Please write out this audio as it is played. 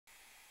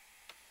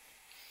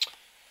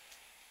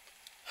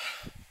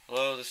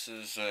Hello, this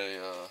is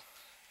a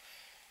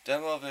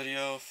demo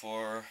video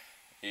for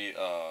a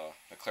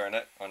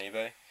clarinet on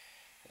eBay.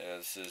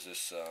 This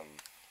is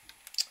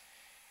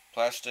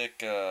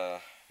plastic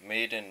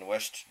made in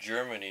West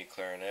Germany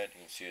clarinet.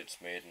 You can see it's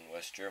made in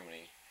West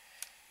Germany.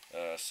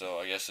 So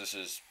I guess this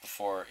is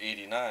before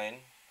 '89,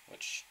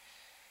 which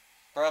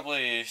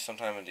probably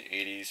sometime in the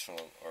 '80s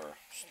or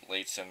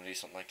late '70s,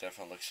 something like that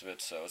from the looks of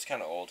it. So it's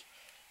kind of old,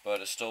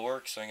 but it still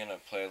works. So I'm gonna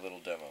play a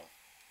little demo.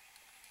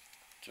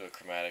 Do a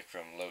chromatic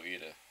from low E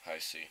to high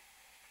C.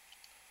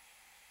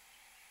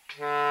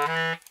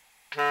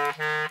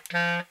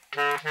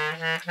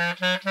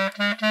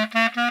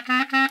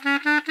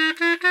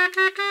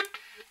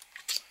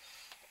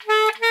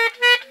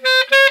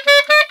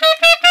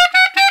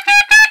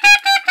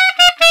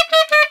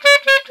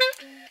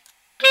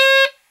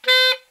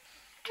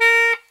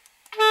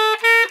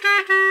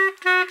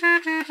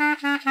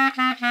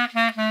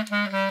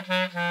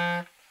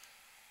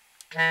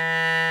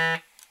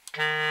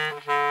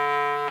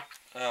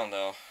 I don't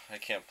know. I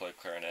can't play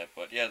clarinet,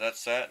 but yeah,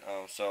 that's that.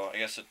 So I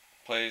guess it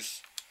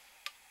plays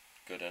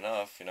good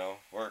enough,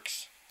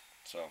 works.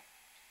 So,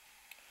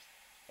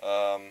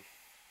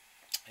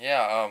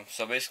 yeah.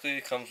 So basically,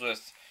 it comes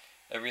with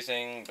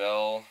everything: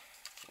 bell,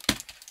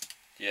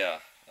 yeah,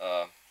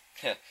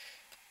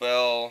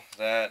 bell,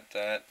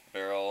 that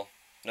barrel.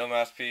 No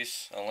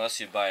mouthpiece unless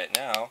you buy it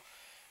now,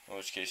 in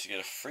which case you get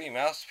a free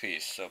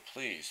mouthpiece. So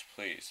please,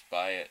 please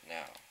buy it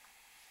now.